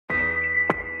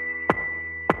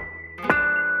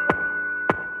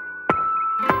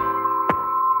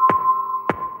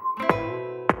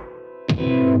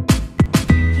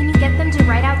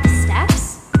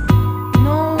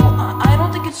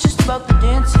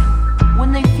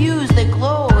When they fuse, they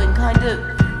glow and kind of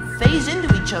phase into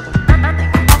each other. Yeah,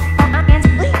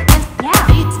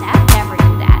 Steph never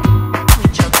do that.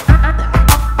 Each other.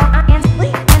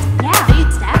 Yeah,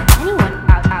 Steph, anyone.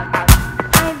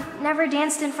 I've never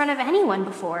danced in front of anyone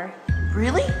before.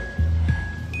 Really?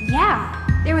 Yeah,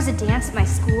 there was a dance at my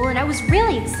school and I was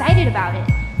really excited about it,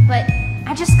 but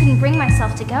I just couldn't bring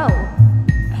myself to go.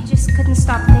 I just couldn't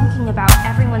stop thinking about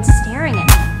everyone staring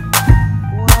at me.